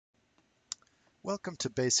Welcome to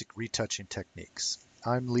Basic Retouching Techniques.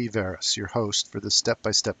 I'm Lee Varis, your host for this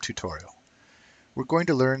step-by-step tutorial. We're going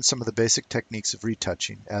to learn some of the basic techniques of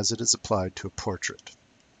retouching as it is applied to a portrait.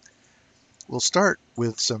 We'll start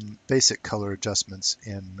with some basic color adjustments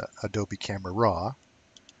in Adobe Camera Raw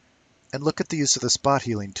and look at the use of the spot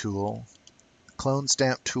healing tool, the clone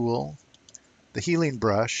stamp tool, the healing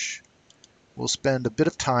brush. We'll spend a bit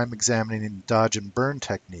of time examining dodge and burn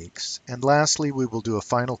techniques, and lastly we will do a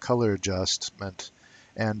final color adjustment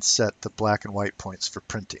and set the black and white points for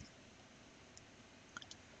printing.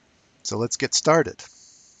 So let's get started.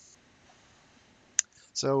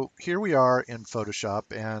 So here we are in Photoshop,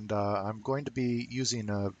 and I'm going to be using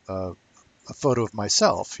a photo of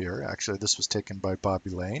myself here. Actually, this was taken by Bobby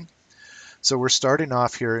Lane. So we're starting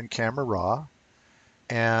off here in Camera Raw,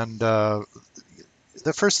 and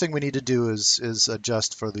the first thing we need to do is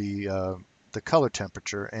adjust for the color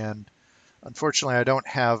temperature. And unfortunately, I don't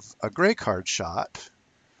have a gray card shot,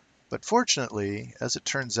 but fortunately, as it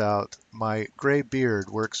turns out, my gray beard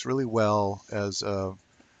works really well as a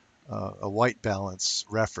white balance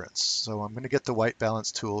reference. So I'm going to get the white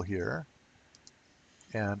balance tool here,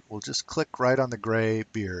 and we'll just click right on the gray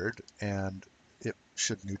beard, and it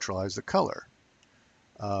should neutralize the color.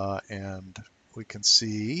 And we can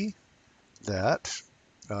see that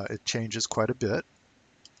it changes quite a bit.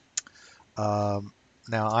 Now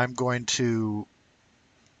I'm going to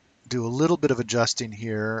do a little bit of adjusting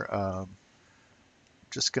here.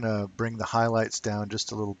 Just going to bring the highlights down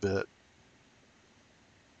just a little bit.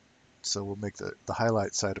 So we'll make the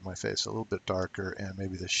highlight side of my face a little bit darker, and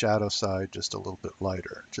maybe the shadow side just a little bit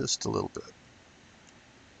lighter, just a little bit.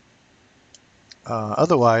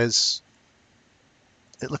 Otherwise,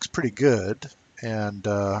 it looks pretty good and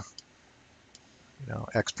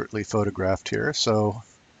expertly photographed here. So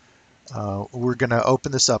we're going to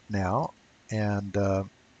open this up now and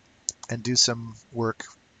do some work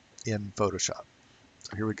in Photoshop.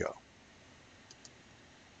 So here we go.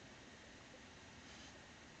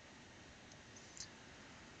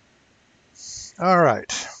 All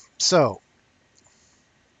right, so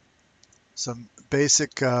some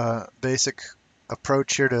basic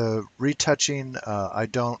approach here to retouching. I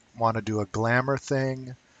don't want to do a glamour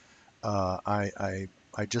thing. I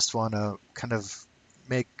just want to kind of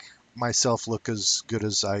make myself look as good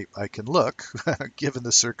as I can look, given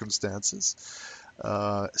the circumstances.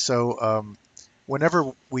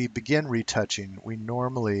 Whenever we begin retouching, we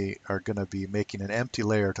normally are going to be making an empty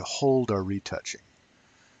layer to hold our retouching.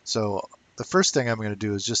 So the first thing I'm going to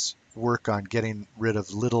do is just work on getting rid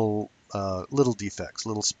of little defects,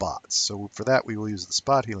 little spots. So for that, we will use the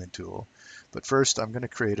spot healing tool. But first, I'm going to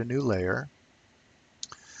create a new layer,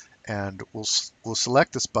 and we'll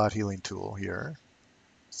select the spot healing tool here.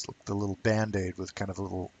 Select the little band-aid with kind of a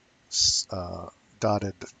little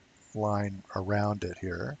dotted line around it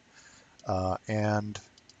here, and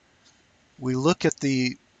we look at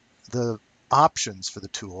the options for the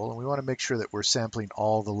tool, and we want to make sure that we're sampling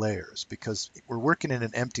all the layers because we're working in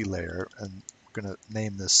an empty layer, and we're going to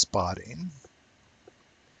name this spotting.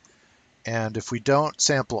 And if we don't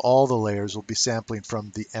sample all the layers, we'll be sampling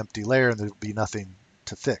from the empty layer, and there'll be nothing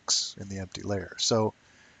to fix in the empty layer. So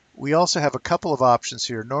we also have a couple of options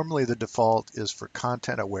here. Normally the default is for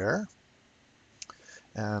content aware,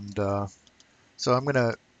 and so I'm going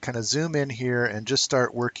to kind of zoom in here and just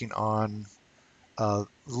start working on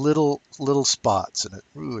little spots, and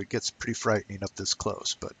it gets pretty frightening up this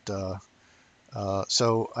close. But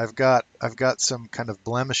so I've got some kind of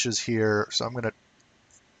blemishes here. So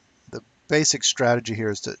the basic strategy here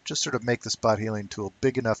is to just sort of make the spot healing tool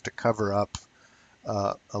big enough to cover up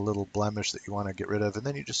a little blemish that you want to get rid of, and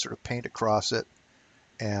then you just sort of paint across it,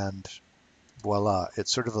 and voila, it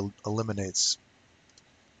sort of eliminates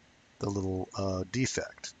the little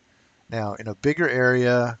defect. Now in a bigger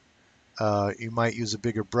area, you might use a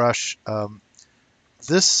bigger brush.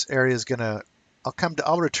 This area is going to,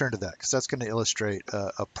 I'll return to that because that's going to illustrate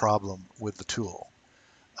a problem with the tool.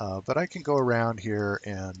 But I can go around here,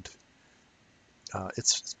 and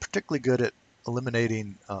it's particularly good at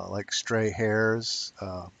eliminating like stray hairs.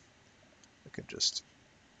 I can just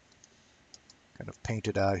kind of paint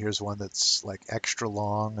it out. Here's one that's like extra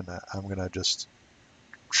long, and I'm going to just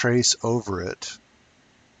trace over it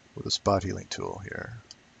with a spot healing tool here,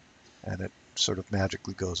 and it sort of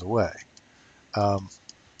magically goes away.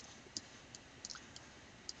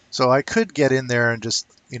 So I could get in there and just,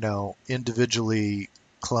 individually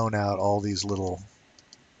clone out all these little,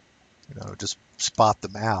 just spot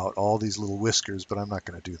them out, all these little whiskers, but I'm not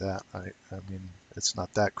going to do that. I mean, it's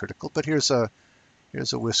not that critical, but here's a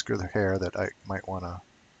whisker of hair that I might want to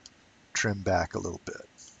trim back a little bit.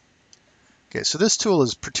 Okay, so this tool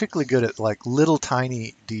is particularly good at like little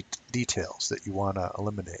tiny details that you want to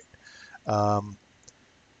eliminate. I'm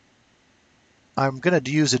going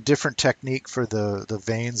to use a different technique for the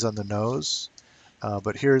veins on the nose,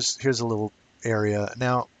 but here's a little area.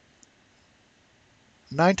 Now,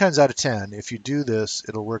 9 times out of 10, if you do this,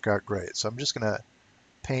 it'll work out great. So I'm just going to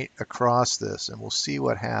paint across this, and we'll see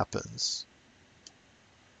what happens.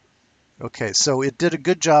 Okay, so it did a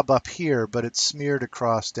good job up here, but it's smeared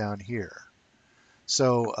across down here.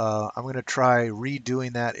 So I'm going to try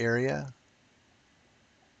redoing that area.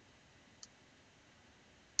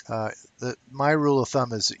 My rule of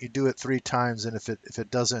thumb is that you do it 3 times, and if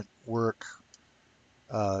it doesn't work,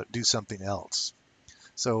 do something else.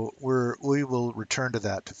 So we will return to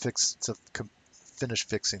that to finish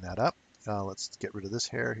fixing that up. Let's get rid of this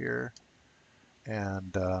hair here,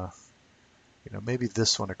 and maybe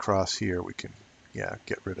this one across here we can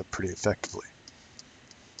get rid of pretty effectively.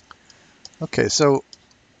 Okay, so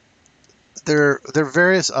there are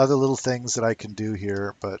various other little things that I can do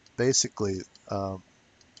here, but basically the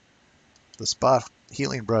spot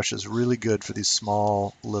healing brush is really good for these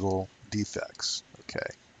small little defects. Okay,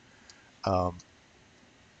 I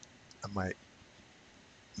might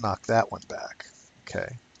knock that one back.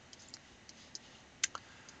 Okay.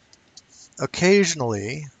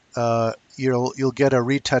 Occasionally, you'll get a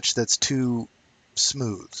retouch that's too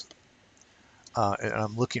smooth. And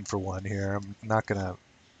I'm looking for one here. I'm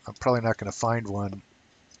probably not gonna find one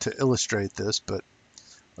to illustrate this, but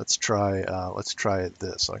let's try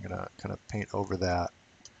this. So I'm gonna kind of paint over that.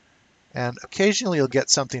 And occasionally you'll get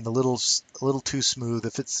something a little too smooth.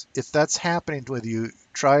 If that's happening with you,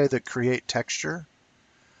 try the create texture,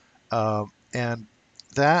 and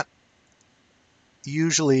that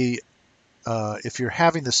usually, if you're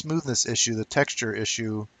having the smoothness issue, the texture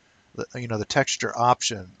issue, the texture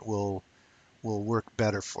option will work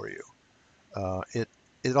better for you.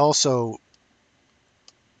 It also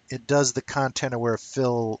does the content aware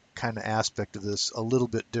fill kind of aspect of this a little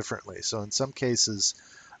bit differently. So in some cases,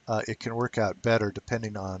 it can work out better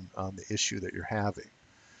depending on the issue that you're having.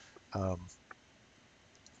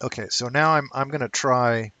 Okay, so now I'm going to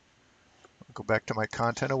try. Go back to my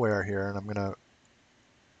content aware here, and I'm going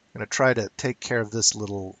to try to take care of this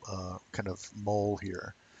little kind of mole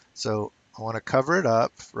here. So I want to cover it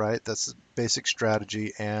up, right? That's the basic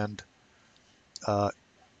strategy, and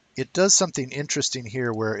it does something interesting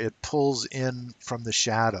here where it pulls in from the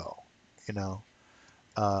shadow,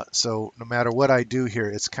 so no matter what I do here,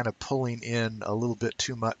 it's kind of pulling in a little bit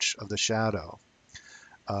too much of the shadow.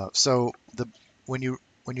 So when you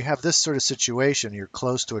have this sort of situation, you're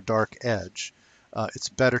close to a dark edge, it's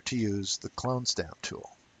better to use the clone stamp tool.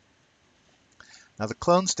 Now the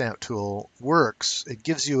clone stamp tool works. It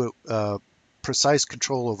gives you a precise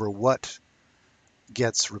control over what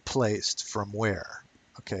gets replaced from where.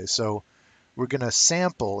 Okay, so we're going to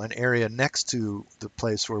sample an area next to the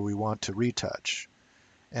place where we want to retouch.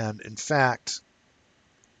 And in fact,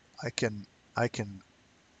 I can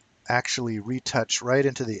actually retouch right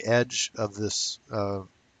into the edge of this, the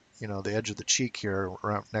edge of the cheek here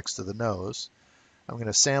around next to the nose. I'm going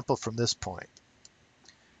to sample from this point.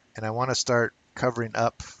 And I want to start covering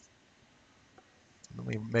up. Let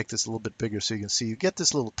me make this a little bit bigger so you can see. You get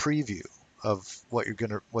this little preview of what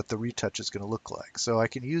the retouch is going to look like. So I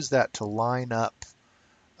can use that to line up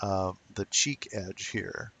the cheek edge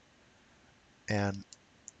here, and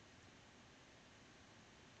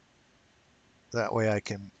that way I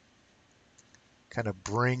can kind of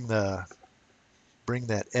bring that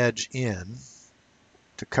edge in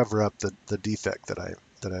to cover up the defect that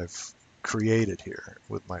I've created here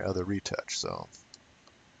with my other retouch. So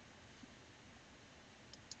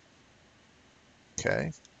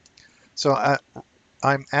okay, so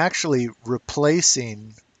I'm actually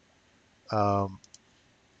replacing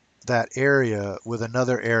that area with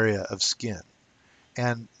another area of skin,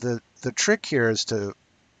 and the trick here is to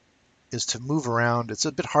move around. It's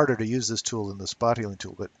a bit harder to use this tool than the spot healing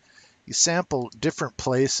tool, but you sample different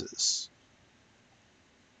places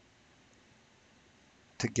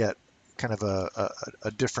to get kind of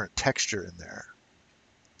a different texture in there.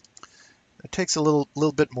 It takes a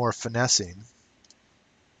little bit more finessing,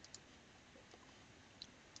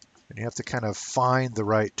 and you have to kind of find the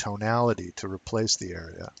right tonality to replace the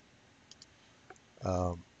area.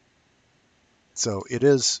 So it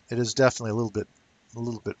is definitely a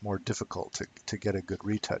little bit more difficult to get a good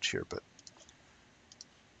retouch here, but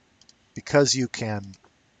because you can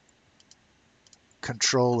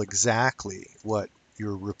control exactly what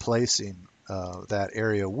you're replacing that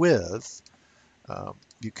area with,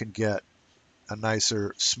 you can get a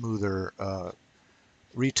nicer, smoother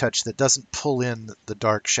retouch that doesn't pull in the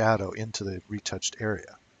dark shadow into the retouched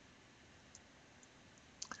area.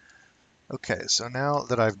 Okay, so now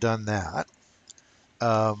that I've done that,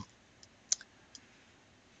 um,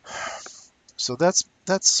 so that's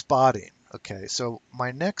spotting. Okay, so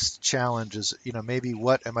my next challenge is, maybe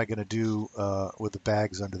what am I going to do with the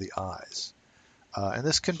bags under the eyes? And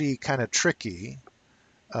this can be kind of tricky.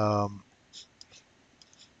 Um,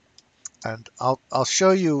 and I'll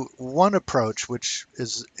show you one approach, which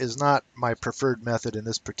is not my preferred method in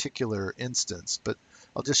this particular instance, but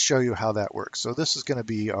I'll just show you how that works. So this is going to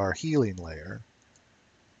be our healing layer.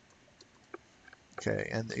 Okay,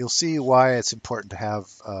 and you'll see why it's important to have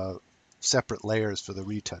separate layers for the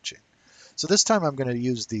retouching. So this time I'm going to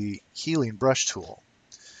use the healing brush tool.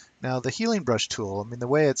 Now the healing brush tool, I mean, the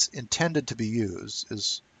way it's intended to be used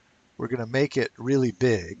is we're going to make it really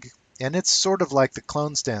big, and it's sort of like the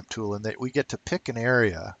clone stamp tool in that we get to pick an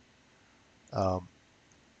area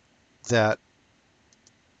that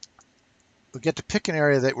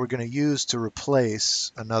we're going to use to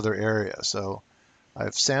replace another area. So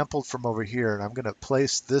I've sampled from over here, and I'm going to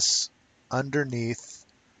place this underneath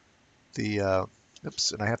the,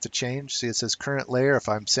 oops, and I have to change. See, it says current layer. If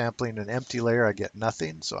I'm sampling an empty layer, I get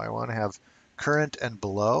nothing. So I want to have current and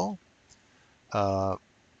below.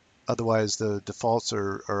 Otherwise, the defaults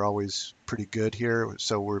are always pretty good here.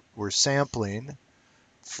 So we're sampling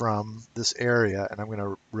from this area, and I'm going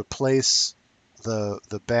to replace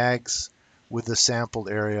the bags with the sampled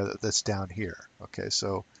area that's down here. Okay,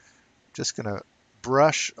 so just going to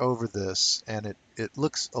brush over this, and it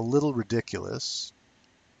looks a little ridiculous.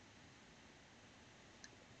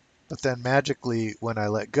 But then magically, when I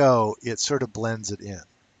let go, it sort of blends it in.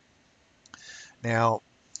 Now,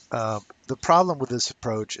 the problem with this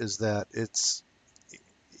approach is that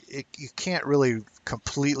you can't really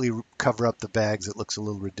completely cover up the bags. It looks a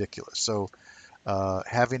little ridiculous. So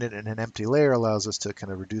having it in an empty layer allows us to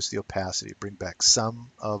kind of reduce the opacity, bring back some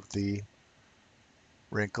of the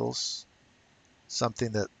wrinkles,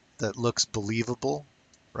 something that looks believable,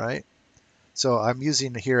 right? So I'm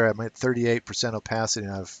using here, I'm at 38% opacity,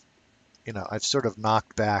 and I've sort of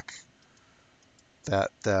knocked back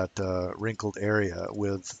that wrinkled area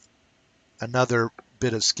with another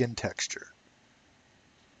bit of skin texture.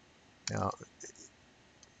 Now,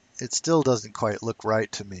 it still doesn't quite look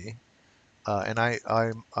right to me, and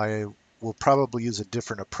I will probably use a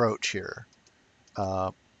different approach here.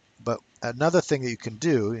 But another thing that you can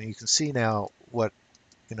do, and you can see now what,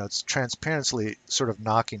 it's transparently sort of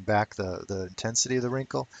knocking back the intensity of the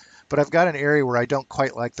wrinkle, but I've got an area where I don't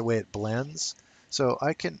quite like the way it blends. So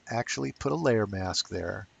I can actually put a layer mask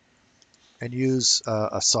there and use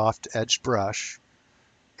a soft edged brush.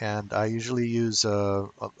 And I usually use a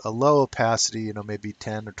low opacity, maybe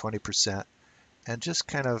 10 or 20%, and just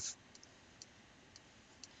kind of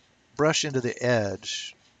brush into the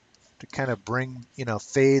edge to kind of bring,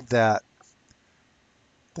 fade that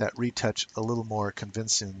retouch a little more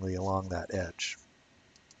convincingly along that edge.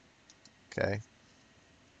 Okay.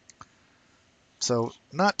 So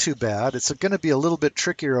not too bad. It's going to be a little bit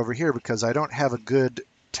trickier over here because I don't have a good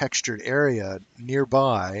textured area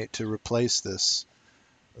nearby to replace this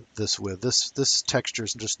with. This texture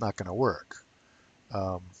is just not going to work.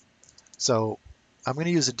 So I'm going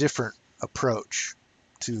to use a different approach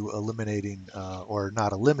to eliminating, or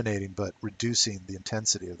not eliminating, but reducing the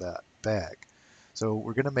intensity of that bag. So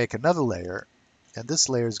we're going to make another layer, and this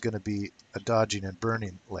layer is going to be a dodging and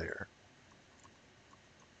burning layer.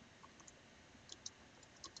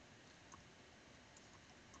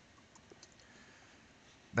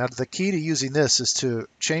 Now the key to using this is to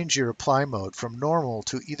change your apply mode from normal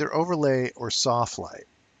to either overlay or soft light.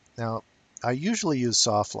 Now I usually use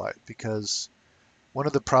soft light because one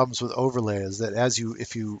of the problems with overlay is that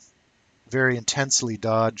if you very intensely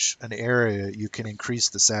dodge an area, you can increase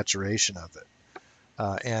the saturation of it.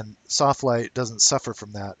 And soft light doesn't suffer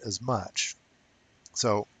from that as much.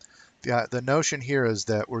 So the notion here is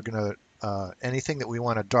that we're going to, anything that we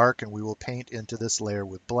want to darken, we will paint into this layer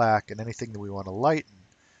with black, and anything that we want to lighten,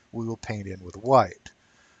 we will paint in with white.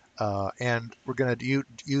 And we're going to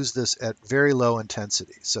use this at very low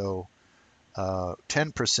intensity. So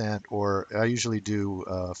 10%, or I usually do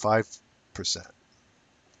 5%.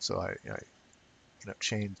 So I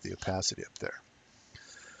change the opacity up there.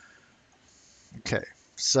 Okay,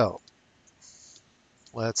 so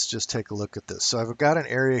let's just take a look at this. So I've got an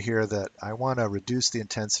area here that I want to reduce the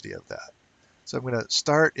intensity of that. So I'm going to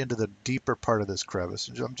start into the deeper part of this crevice.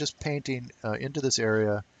 And I'm just painting into this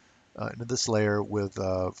area, into this layer with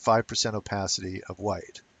 5% opacity of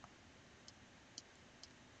white.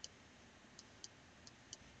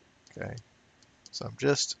 Okay, so I'm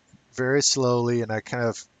just very slowly, and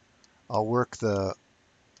I'll work the,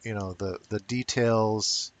 the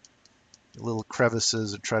details, little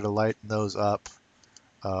crevices, and try to lighten those up.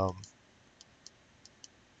 Um,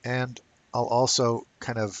 and I'll also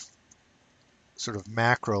kind of sort of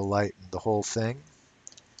macro lighten the whole thing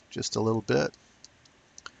just a little bit.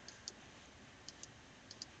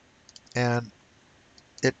 And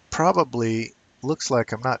it probably looks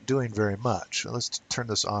like I'm not doing very much. Let's turn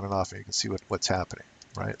this on and off and you can see what's happening,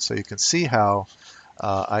 right? So you can see how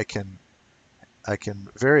I can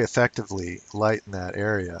very effectively lighten that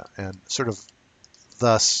area and sort of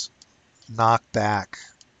thus knock back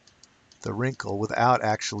the wrinkle without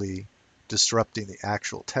actually disrupting the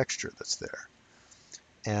actual texture that's there.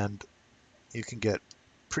 And you can get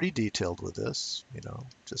pretty detailed with this,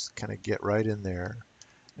 just kind of get right in there.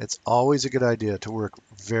 It's always a good idea to work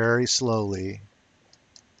very slowly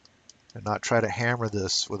and not try to hammer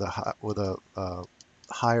this with a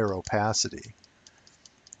higher opacity.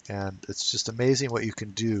 And it's just amazing what you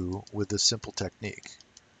can do with this simple technique.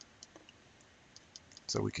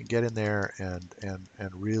 So we can get in there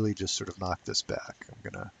and really just sort of knock this back.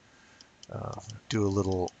 I'm gonna do a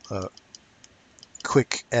little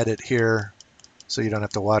quick edit here so you don't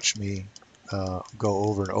have to watch me go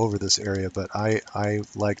over and over this area, but I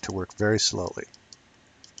like to work very slowly.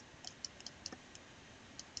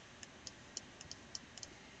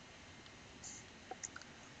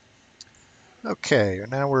 Okay,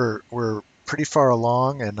 now we're pretty far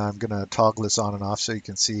along, and I'm going to toggle this on and off so you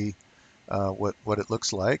can see what it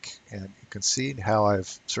looks like, and you can see how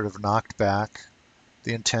I've sort of knocked back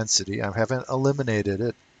the intensity. I haven't eliminated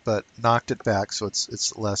it, but knocked it back so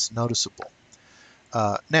it's less noticeable.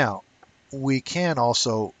 Now, we can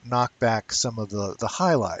also knock back some of the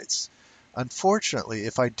highlights. Unfortunately,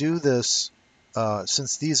 if I do this,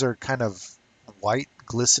 since these are kind of white,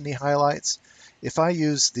 glistening highlights, if I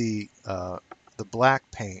use the black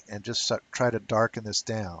paint and just try to darken this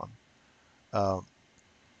down,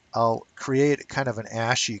 I'll create kind of an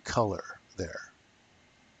ashy color there.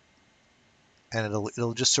 And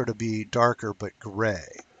it'll just sort of be darker but gray.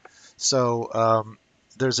 So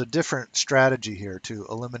there's a different strategy here to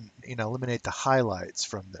eliminate the highlights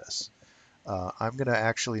from this. I'm going to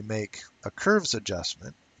actually make a curves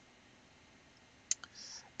adjustment.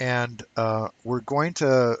 And we're going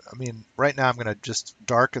to, right now I'm going to just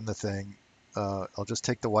darken the thing. I'll just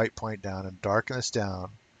take the white point down and darken this down.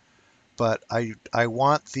 But I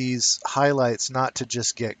want these highlights not to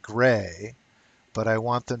just get gray, but I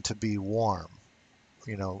want them to be warm,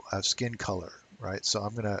 a skin color, right? So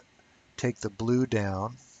I'm going to take the blue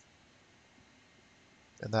down,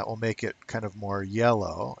 and that will make it kind of more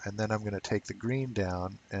yellow. And then I'm going to take the green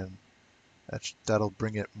down, and that'll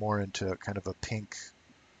bring it more into kind of a pink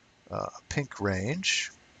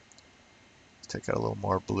range. Take out a little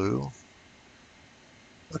more blue.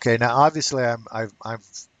 Okay, now obviously I'm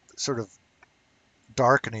sort of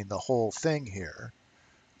darkening the whole thing here,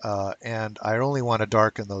 and I only want to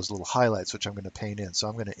darken those little highlights, which I'm going to paint in. So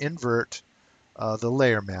I'm going to invert the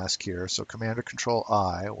layer mask here. So Command or Control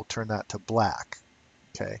I will turn that to black.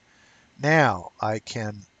 Okay, now I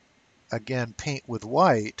can again paint with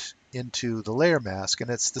white into the layer mask, and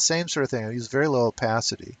it's the same sort of thing. I use very low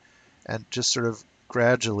opacity and just sort of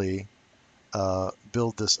gradually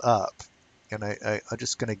build this up. And I'm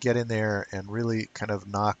just going to get in there and really kind of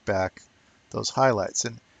knock back those highlights.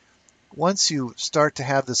 And once you start to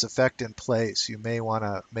have this effect in place, you may want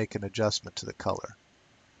to make an adjustment to the color.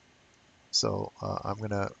 So I'm going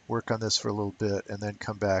to work on this for a little bit and then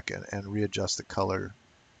come back and readjust the color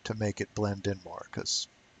to make it blend in more, because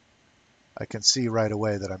I can see right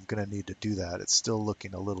away that I'm going to need to do that. It's still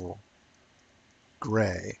looking a little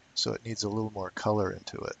gray, so it needs a little more color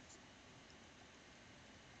into it.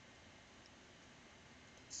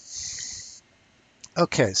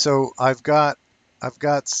 Okay, so I've got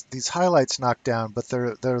these highlights knocked down, but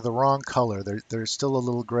they're the wrong color. They're still a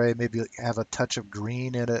little gray, maybe have a touch of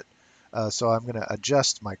green in it. So I'm going to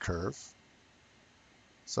adjust my curve.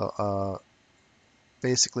 So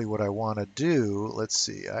basically what I want to do, let's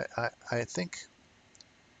see, I think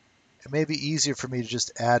it may be easier for me to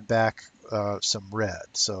just add back some red.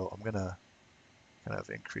 So I'm going to kind of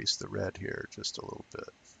increase the red here just a little bit.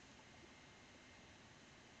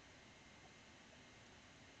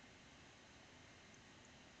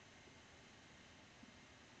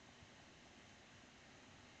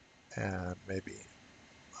 And maybe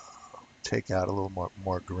take out a little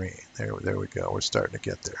more green. There we go. We're starting to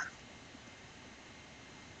get there.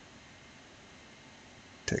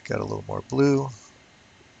 Take out a little more blue.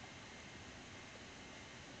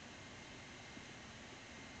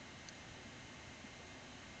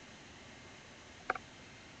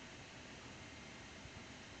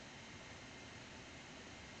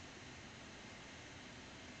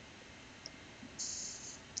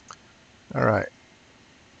 All right.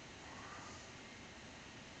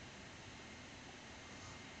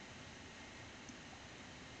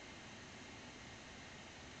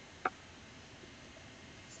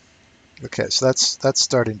 Okay, so that's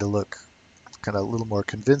starting to look kind of a little more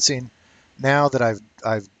convincing. Now that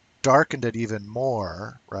I've darkened it even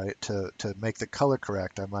more, right, to make the color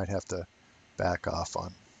correct, I might have to back off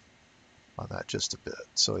on that just a bit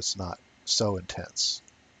so it's not so intense.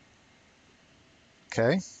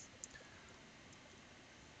 Okay,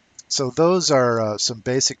 so those are some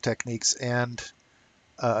basic techniques, and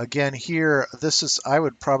again here, I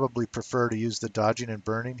would probably prefer to use the dodging and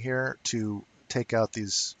burning here to take out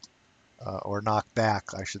these, or knock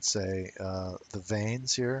back, I should say, the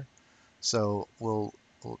veins here. So we'll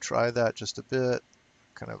try that just a bit,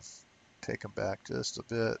 kind of take them back just a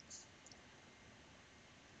bit.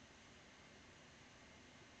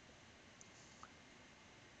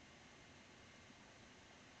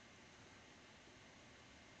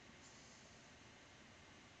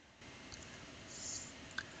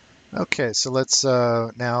 Okay, so let's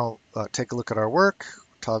now take a look at our work,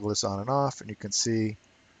 toggle this on and off, and you can see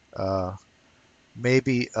uh,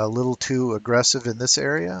 maybe a little too aggressive in this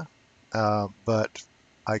area, but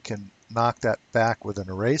I can knock that back with an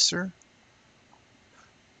eraser.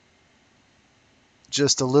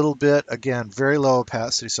 Just a little bit, again, very low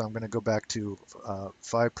opacity, so I'm going to go back to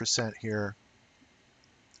 5% here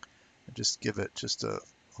and just give it just a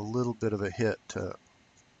little bit of a hit to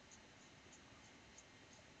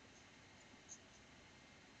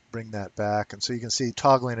bring that back. And so you can see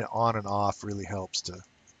toggling it on and off really helps to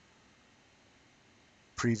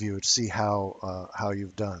preview it, see how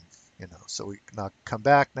you've done. So we can now come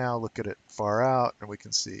back now, look at it far out, and we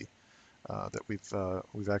can see that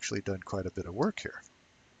we've actually done quite a bit of work here.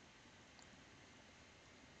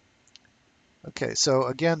 Okay, so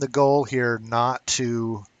again, the goal here not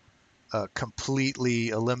to completely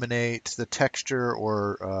eliminate the texture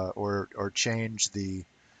or change the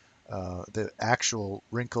actual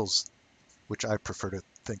wrinkles, which I prefer to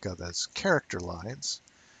think of as character lines.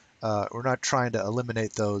 We're not trying to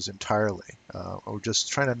eliminate those entirely. We're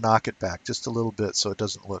just trying to knock it back just a little bit so it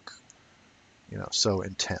doesn't look, so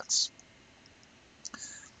intense.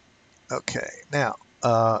 Okay, now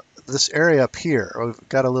this area up here, we've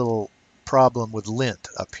got a little problem with lint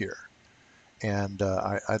up here, and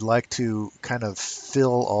I'd like to kind of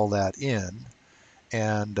fill all that in,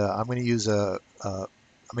 and I'm going to use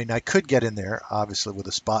I mean, I could get in there obviously with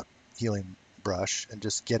a spot healing brush and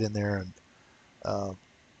just get in there and uh,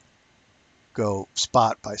 go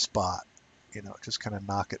spot by spot, just kind of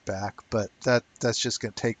knock it back. But that's just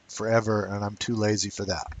going to take forever, and I'm too lazy for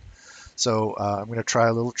that. So I'm going to try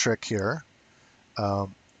a little trick here.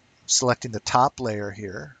 Selecting the top layer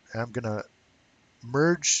here, and I'm going to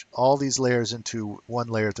merge all these layers into one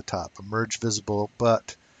layer at the top, a merge visible,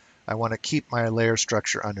 but I want to keep my layer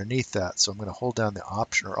structure underneath that. So I'm going to hold down the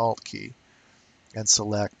Option or Alt key and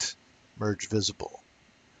select merge visible.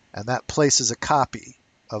 And that places a copy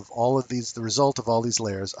of all of these, the result of all these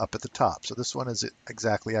layers up at the top. So this one is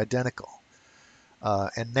exactly identical.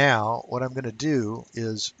 And now what I'm going to do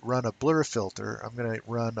is run a blur filter. I'm going to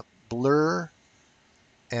run blur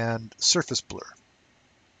and surface blur.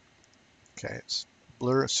 Okay, it's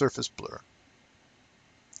blur, surface blur.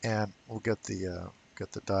 And we'll get the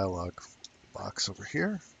dialog box over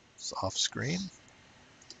here. It's off screen.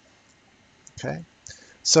 Okay,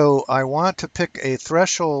 so I want to pick a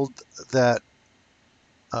threshold that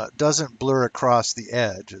doesn't blur across the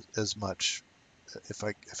edge as much,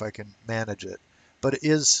 if I can manage it, but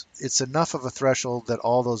it's enough of a threshold that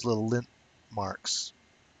all those little lint marks,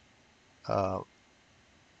 uh,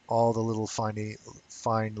 all the little fine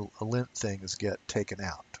lint things get taken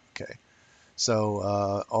out. Okay,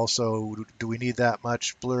 so also, do we need that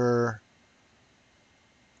much blur?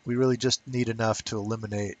 We really just need enough to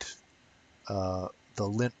eliminate the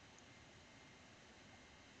lint.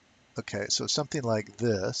 Okay, so something like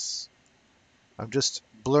this. I'm just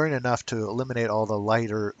blurring enough to eliminate all the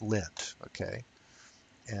lighter lint. Okay,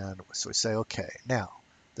 and so we say okay. Now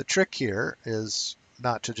the trick here is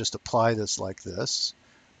not to just apply this like this,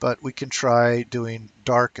 but we can try doing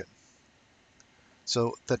darken.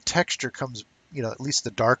 So the texture comes, at least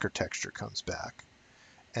the darker texture comes back.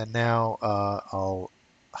 And now I'll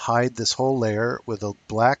hide this whole layer with a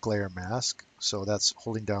black layer mask. So that's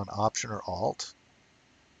holding down Option or Alt.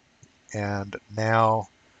 And now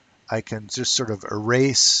I can just sort of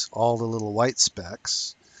erase all the little white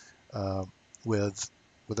specks uh, with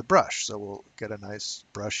a brush. So we'll get a nice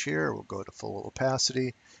brush here. We'll go to full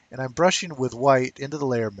opacity. And I'm brushing with white into the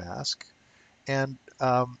layer mask. And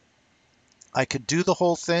I could do the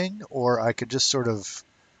whole thing, or I could just sort of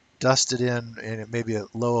dust it in and maybe a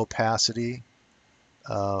low opacity,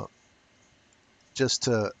 just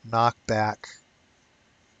to knock back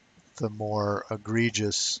the more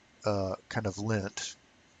egregious kind of lint.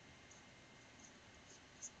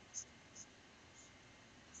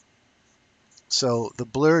 So the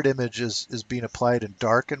blurred image is being applied in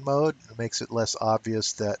darken mode. It makes it less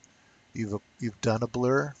obvious that you've done a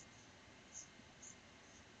blur.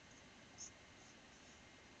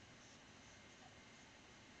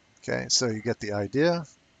 Okay, so you get the idea.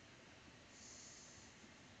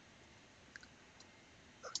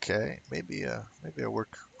 Okay, maybe I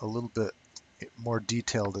work a little bit more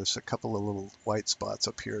detailed. There's a couple of little white spots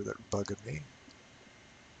up here that are bugging me.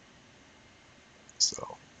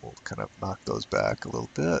 So we'll kind of knock those back a little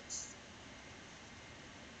bit.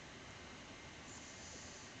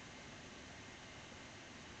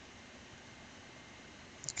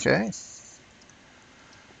 Okay.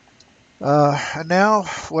 And now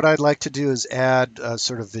what I'd like to do is add a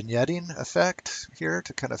sort of vignetting effect here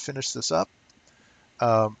to kind of finish this up.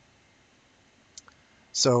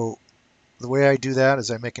 So the way I do that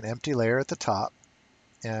is I make an empty layer at the top,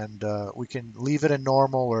 and we can leave it in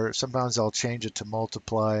normal, or sometimes I'll change it to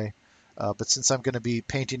multiply. But since I'm going to be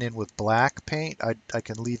painting in with black paint, I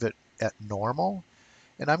can leave it at normal.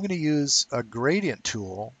 And I'm going to use a gradient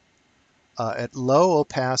tool at low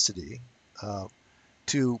opacity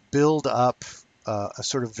to build up a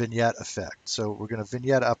sort of vignette effect. So we're going to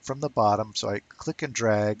vignette up from the bottom. So I click and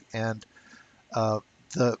drag, and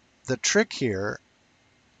the trick here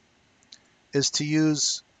is to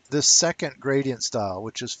use this second gradient style,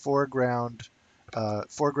 which is foreground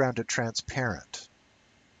to transparent.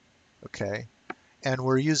 Okay, and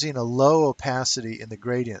we're using a low opacity in the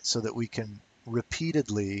gradient so that we can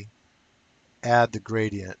repeatedly add the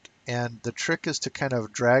gradient. And the trick is to kind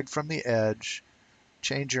of drag from the edge,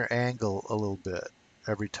 change your angle a little bit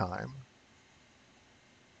every time.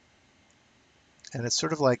 And it's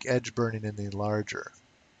sort of like edge burning in the enlarger.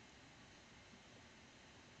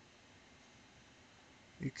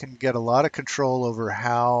 You can get a lot of control over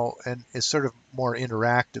how, and it's sort of more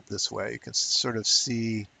interactive this way. You can sort of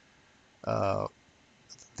see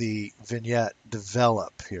the vignette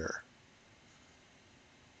develop here.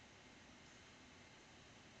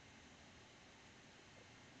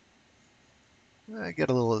 I get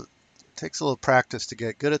a little, it takes a little practice to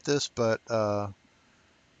get good at this, but there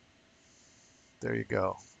you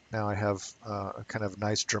go. Now I have a kind of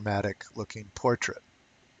nice dramatic looking portrait.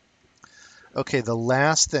 Okay, the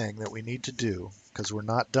last thing that we need to do, because we're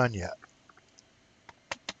not done yet,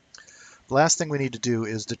 the last thing we need to do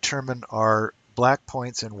is determine our black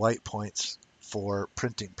points and white points for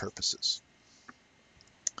printing purposes.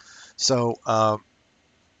 So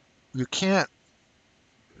you can't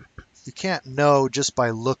know just by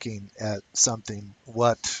looking at something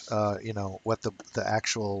what what the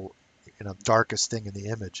actual darkest thing in the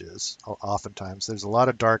image is. Oftentimes there's a lot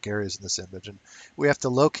of dark areas in this image, and we have to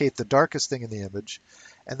locate the darkest thing in the image,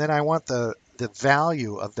 and then I want the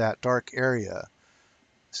value of that dark area.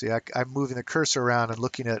 See, I'm moving the cursor around and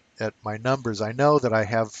looking at my numbers. I know that I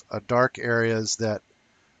have dark areas that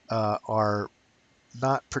are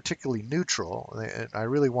not particularly neutral, and I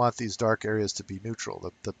really want these dark areas to be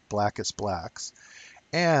neutral, the blackest blacks.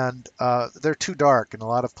 And they're too dark in a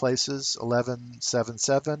lot of places.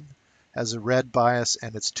 1177 has a red bias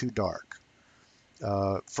and it's too dark.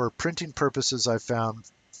 For printing purposes, I found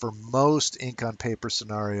for most ink on paper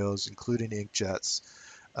scenarios, including inkjets,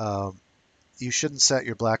 you shouldn't set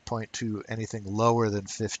your black point to anything lower than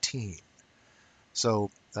 15.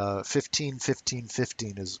 So 15, 15,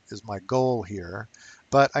 15 is my goal here,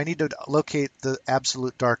 but I need to locate the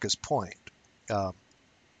absolute darkest point.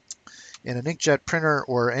 In an inkjet printer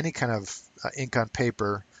or any kind of ink on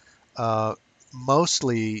paper,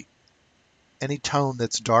 mostly any tone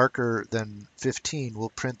that's darker than 15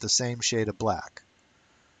 will print the same shade of black.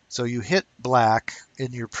 So you hit black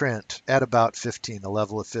in your print at about 15, a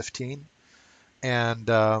level of 15.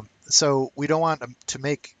 And so we don't want to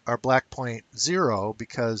make our black point 0,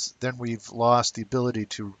 because then we've lost the ability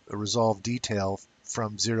to resolve detail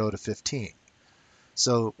from 0 to 15.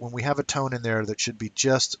 So when we have a tone in there that should be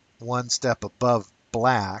just one step above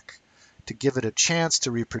black, to give it a chance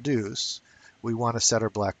to reproduce, we want to set our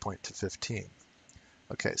black point to 15.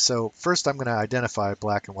 Okay, so first I'm going to identify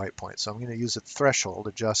black and white points. So I'm going to use a threshold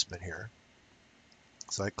adjustment here.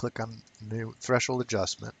 So I click on new threshold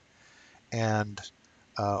adjustment, and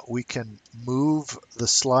we can move the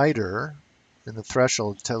slider in the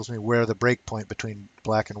threshold. It tells me where the break point between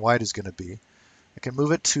black and white is going to be. I can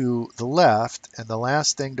move it to the left, and the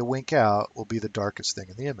last thing to wink out will be the darkest thing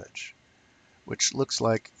in the image. which looks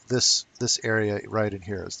like this area right in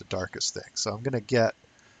here is the darkest thing. So I'm going to get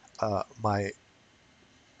my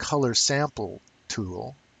color sample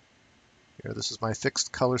tool. Here, this is my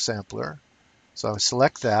fixed color sampler. So I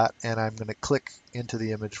select that, and I'm going to click into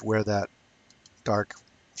the image where that dark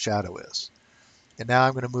shadow is. And now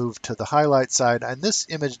I'm going to move to the highlight side, and this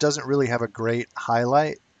image doesn't really have a great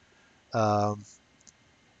highlight.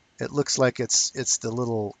 It looks like it's the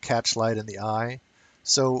little catch light in the eye.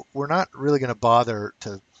 So we're not really going to bother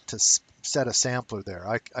to set a sampler there.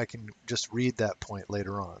 I can just read that point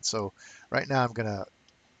later on. So right now I'm going to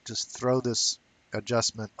just throw this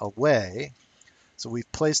adjustment away. So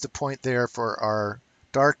we've placed a point there for our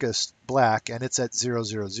darkest black, and it's at 0,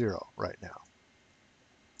 0, 0 right now.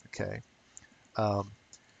 Okay.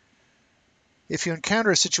 If you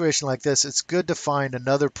encounter a situation like this, it's good to find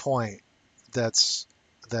another point that's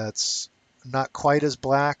not quite as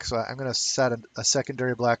black. So I'm going to set a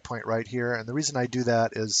secondary black point right here. And the reason I do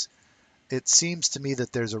that is it seems to me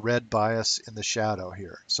that there's a red bias in the shadow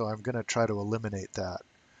here. So I'm going to try to eliminate that.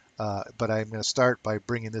 But I'm going to start by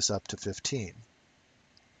bringing this up to 15.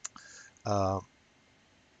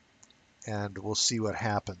 And we'll see what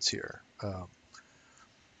happens here.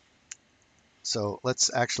 So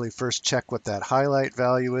let's actually first check what that highlight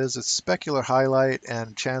value is. It's specular highlight,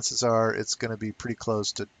 and chances are it's going to be pretty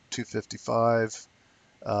close to 255.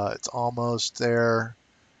 It's almost there,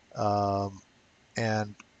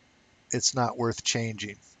 and it's not worth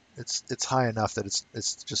changing. It's high enough that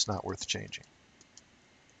it's just not worth changing.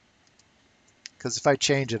 Because if I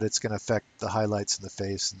change it, it's going to affect the highlights in the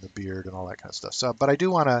face and the beard and all that kind of stuff. So, but I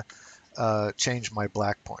do want to change my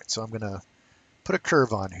black point. So I'm going to put a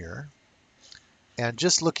curve on here. And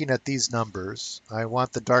just looking at these numbers, I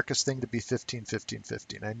want the darkest thing to be 15, 15,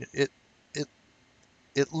 15. And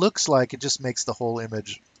it looks like it just makes the whole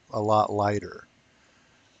image a lot lighter.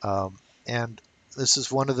 And this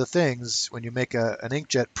is one of the things, when you make an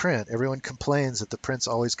inkjet print, everyone complains that the prints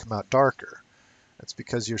always come out darker. That's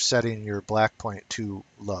because you're setting your black point too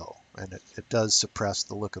low, and it does suppress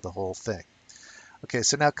the look of the whole thing. Okay,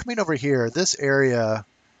 so now coming over here, this area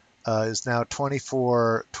is now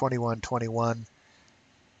 24, 21, 21.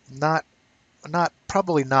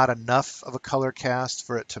 Probably not enough of a color cast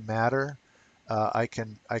for it to matter. I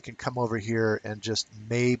can come over here and just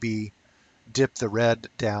maybe dip the red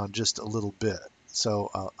down just a little bit.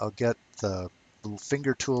 So I'll get the little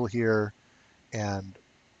finger tool here, and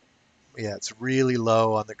yeah, it's really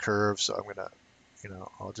low on the curve. So I'm gonna,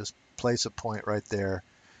 I'll just place a point right there,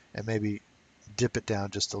 and maybe dip it down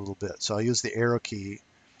just a little bit. So I'll use the arrow key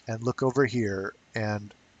and look over here,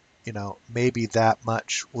 and maybe that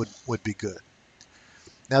much would be good.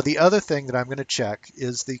 Now the other thing that I'm going to check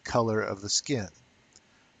is the color of the skin.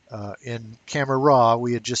 In Camera Raw,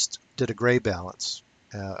 we had just did a gray balance,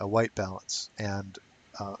 a white balance, and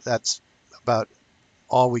that's about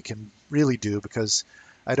all we can really do because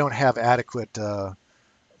I don't have adequate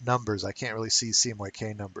numbers. I can't really see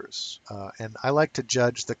CMYK numbers. And I like to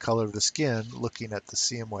judge the color of the skin looking at the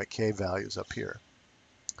CMYK values up here.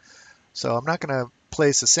 So I'm not going to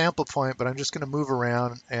place a sample point, but I'm just going to move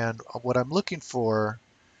around, and what I'm looking for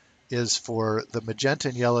is for the magenta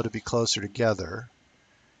and yellow to be closer together,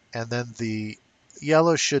 and then the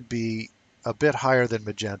yellow should be a bit higher than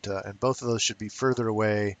magenta, and both of those should be further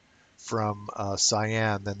away from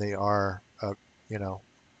cyan than they are,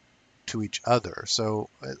 to each other. So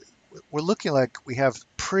we're looking like we have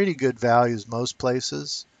pretty good values most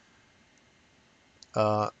places.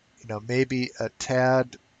 Maybe a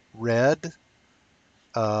tad red.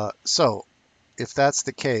 So if that's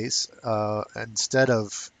the case, instead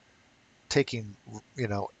of taking,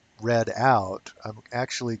 red out, I'm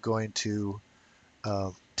actually going to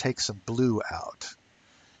take some blue out.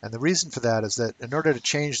 And the reason for that is that in order to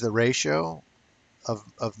change the ratio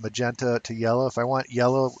of magenta to yellow, if I want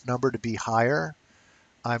yellow number to be higher,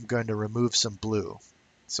 I'm going to remove some blue.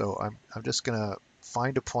 So I'm just going to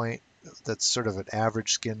find a point that's sort of an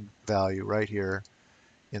average skin value right here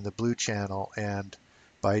in the blue channel, and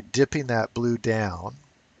by dipping that blue down,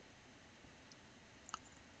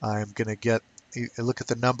 I'm going to get, look at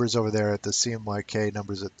the numbers over there at the CMYK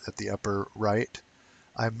numbers at the upper right.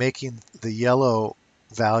 I'm making the yellow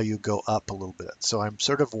value go up a little bit. So I'm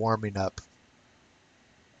sort of warming up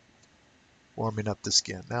the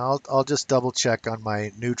skin. Now I'll just double check on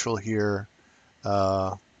my neutral here,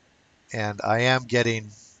 and I am getting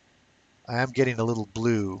a little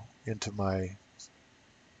blue into my.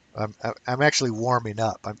 I'm actually warming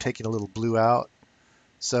up. I'm taking a little blue out.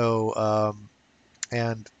 So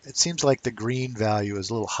and it seems like the green value is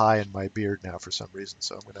a little high in my beard now for some reason.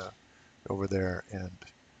 So I'm gonna go over there and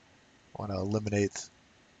want to eliminate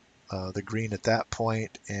the green at that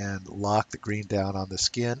point and lock the green down on the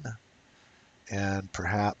skin. And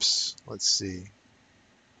perhaps, let's see,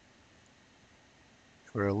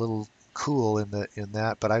 we're a little cool in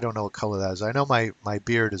that, but I don't know what color that is. I know my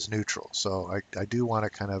beard is neutral, so I do want to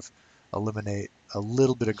kind of eliminate a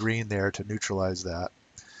little bit of green there to neutralize that.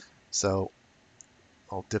 So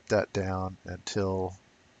I'll dip that down until,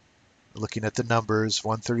 looking at the numbers,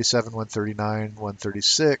 137, 139,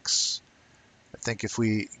 136. I think if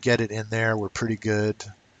we get it in there, we're pretty good.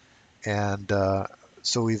 And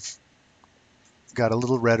so we've got a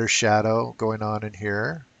little redder shadow going on in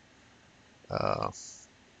here.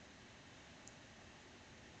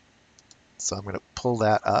 So I'm going to pull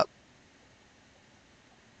that up.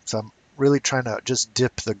 So I'm really trying to just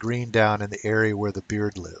dip the green down in the area where the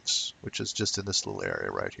beard lives, which is just in this little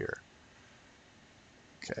area right here.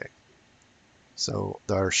 Okay. So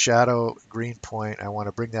our shadow green point, I want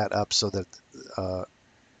to bring that up so that the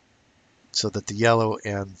yellow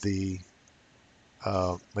and the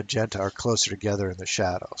magenta are closer together in the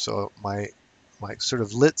shadow. So my sort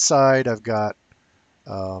of lit side, I've got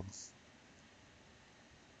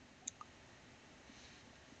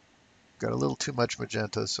got a little too much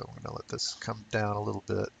magenta, so I'm going to let this come down a little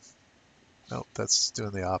bit. Nope, that's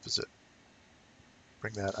doing the opposite.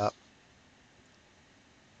 Bring that up.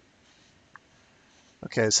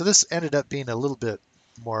 Okay, so this ended up being a little bit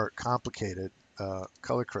more complicated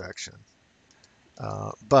color correction,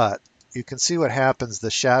 but you can see what happens.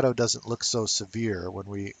 The shadow doesn't look so severe when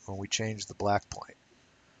we change the black point.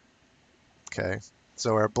 Okay,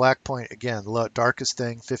 so our black point, again, darkest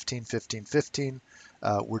thing, 15, 15, 15.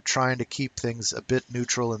 We're trying to keep things a bit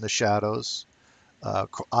neutral in the shadows.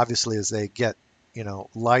 Obviously, as they get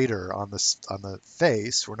lighter on the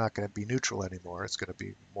face, we're not going to be neutral anymore. It's going to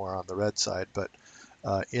be more on the red side. But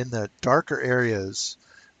in the darker areas,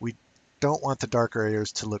 we don't want the darker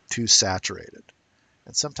areas to look too saturated.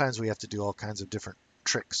 And sometimes we have to do all kinds of different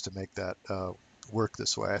tricks to make that work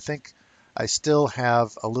this way. I think I still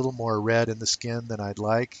have a little more red in the skin than I'd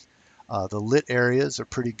like. The lit areas are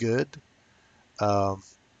pretty good.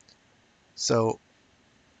 So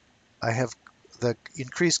I have the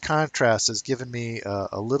increased contrast has given me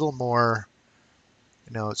a little more,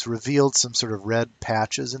 it's revealed some sort of red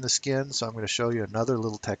patches in the skin. So I'm going to show you another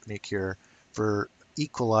little technique here for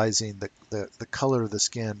equalizing the color of the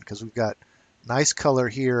skin, because we've got nice color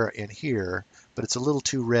here and here, but it's a little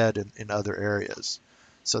too red in other areas.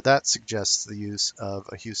 So that suggests the use of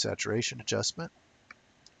a hue saturation adjustment,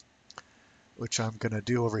 which I'm going to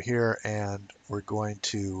do over here, and we're going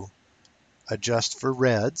to adjust for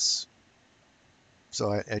reds.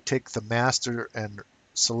 So I take the master and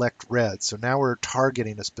select red. So now we're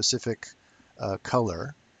targeting a specific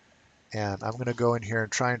color. And I'm going to go in here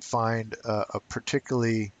and try and find a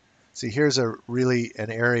particularly, see here's an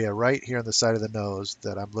area right here on the side of the nose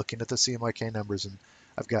that I'm looking at the CMYK numbers, and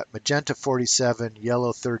I've got magenta 47,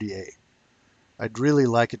 yellow 38. I'd really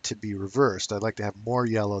like it to be reversed. I'd like to have more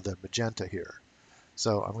yellow than magenta here.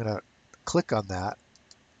 So I'm going to click on that.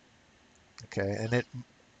 Okay, and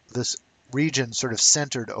this region sort of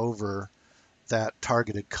centered over that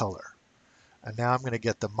targeted color. And now I'm going to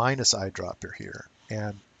get the minus eyedropper here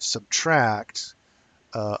and subtract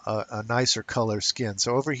a nicer color skin.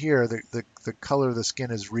 So over here, the color of the skin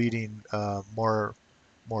is reading more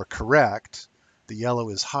correct. The yellow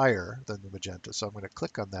is higher than the magenta. So I'm going to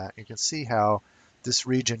click on that. You can see how this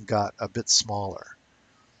region got a bit smaller.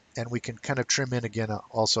 And we can kind of trim in again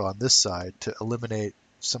also on this side to eliminate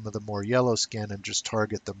some of the more yellow skin and just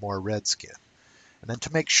target the more red skin. And then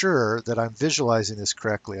to make sure that I'm visualizing this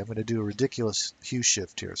correctly, I'm going to do a ridiculous hue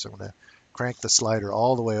shift here. So I'm going to crank the slider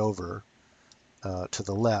all the way over to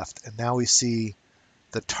the left. And now we see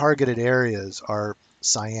the targeted areas are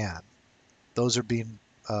cyan. Those are being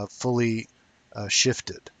fully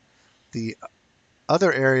shifted. The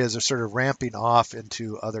other areas are sort of ramping off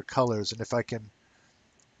into other colors. And if I can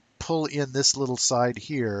pull in this little side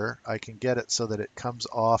here, I can get it so that it comes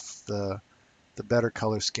off the better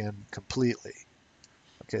color skin completely.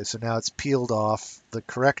 Okay, so now it's peeled off the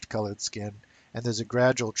correct colored skin, and there's a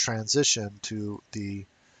gradual transition to the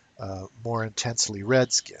more intensely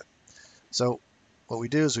red skin. So what we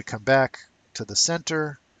do is we come back to the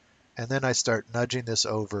center, and then I start nudging this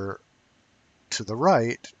over to the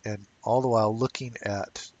right, and all the while looking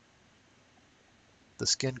at the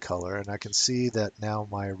skin color, and I can see that now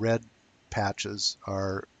my red patches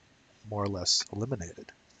are more or less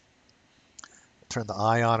eliminated. Turn the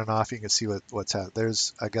eye on and off. You can see what's happening.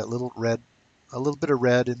 I got a little bit of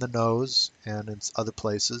red in the nose and in other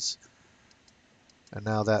places, and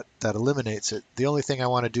now that eliminates it. The only thing I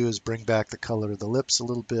want to do is bring back the color of the lips a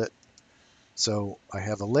little bit. So I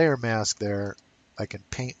have a layer mask there. I can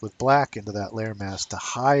paint with black into that layer mask to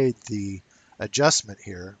hide the adjustment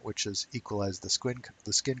here, which is equalize the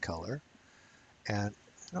skin color. And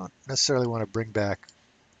I don't necessarily want to bring back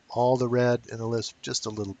all the red in the list, just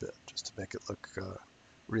a little bit, just to make it look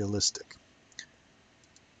realistic.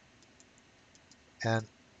 And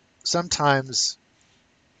sometimes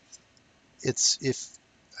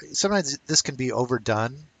sometimes this can be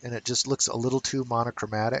overdone and it just looks a little too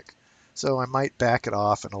monochromatic. So I might back it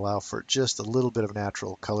off and allow for just a little bit of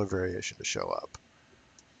natural color variation to show up.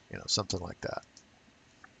 Something like that.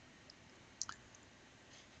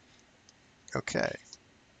 Okay.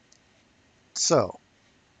 So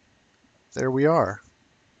there we are.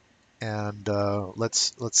 And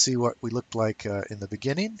let's see what we looked like in the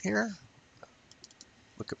beginning here.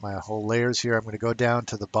 Look at my whole layers here. I'm going to go down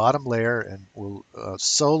to the bottom layer and we'll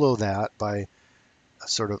solo that by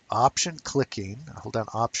sort of option clicking. Hold down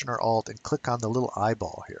option or alt and click on the little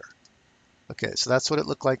eyeball here. Okay, so that's what it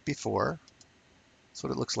looked like before. That's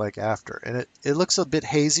what it looks like after. And it looks a bit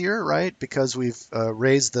hazier, right? Because we've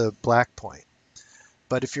raised the black point.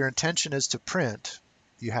 But if your intention is to print,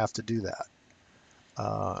 you have to do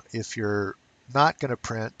that. If you're not going to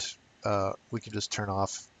print, we can just turn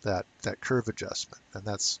off that curve adjustment. And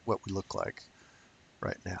that's what we look like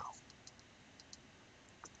right now.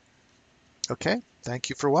 Okay, thank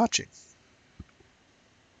you for watching.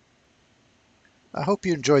 I hope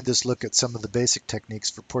you enjoyed this look at some of the basic techniques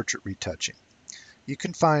for portrait retouching. You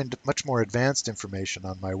can find much more advanced information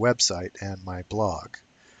on my website and my blog.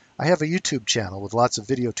 I have a YouTube channel with lots of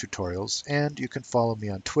video tutorials, and you can follow me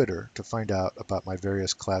on Twitter to find out about my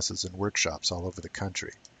various classes and workshops all over the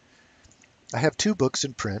country. I have 2 books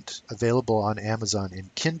in print available on Amazon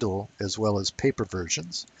in Kindle as well as paper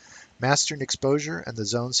versions, Mastering Exposure and the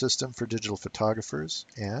Zone System for Digital Photographers,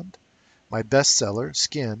 and my bestseller,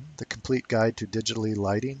 Skin, the Complete Guide to Digitally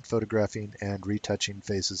Lighting, Photographing, and Retouching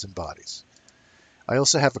Faces and Bodies. I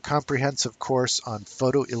also have a comprehensive course on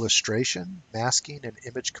photo illustration, masking, and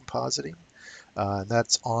image compositing. And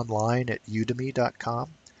that's online at udemy.com.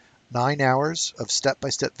 9 hours of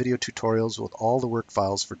step-by-step video tutorials with all the work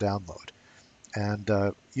files for download.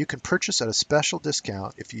 And you can purchase at a special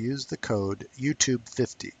discount if you use the code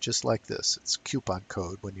YouTube50, just like this. It's a coupon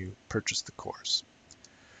code when you purchase the course.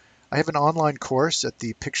 I have an online course at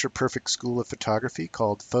the Picture Perfect School of Photography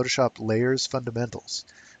called Photoshop Layers Fundamentals,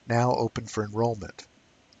 now open for enrollment.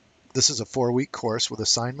 This is a 4-week course with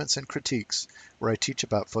assignments and critiques where I teach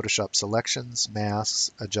about Photoshop selections,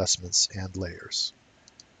 masks, adjustments, and layers.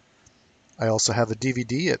 I also have a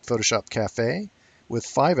DVD at Photoshop Cafe with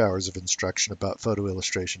 5 hours of instruction about photo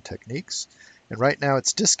illustration techniques. And right now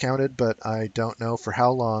it's discounted, but I don't know for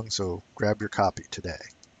how long, so grab your copy today.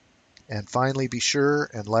 And finally, be sure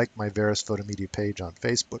and like my Varis Photo Media page on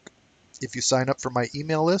Facebook. If you sign up for my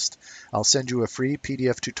email list, I'll send you a free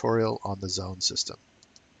PDF tutorial on the Zone system.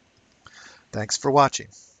 Thanks for watching.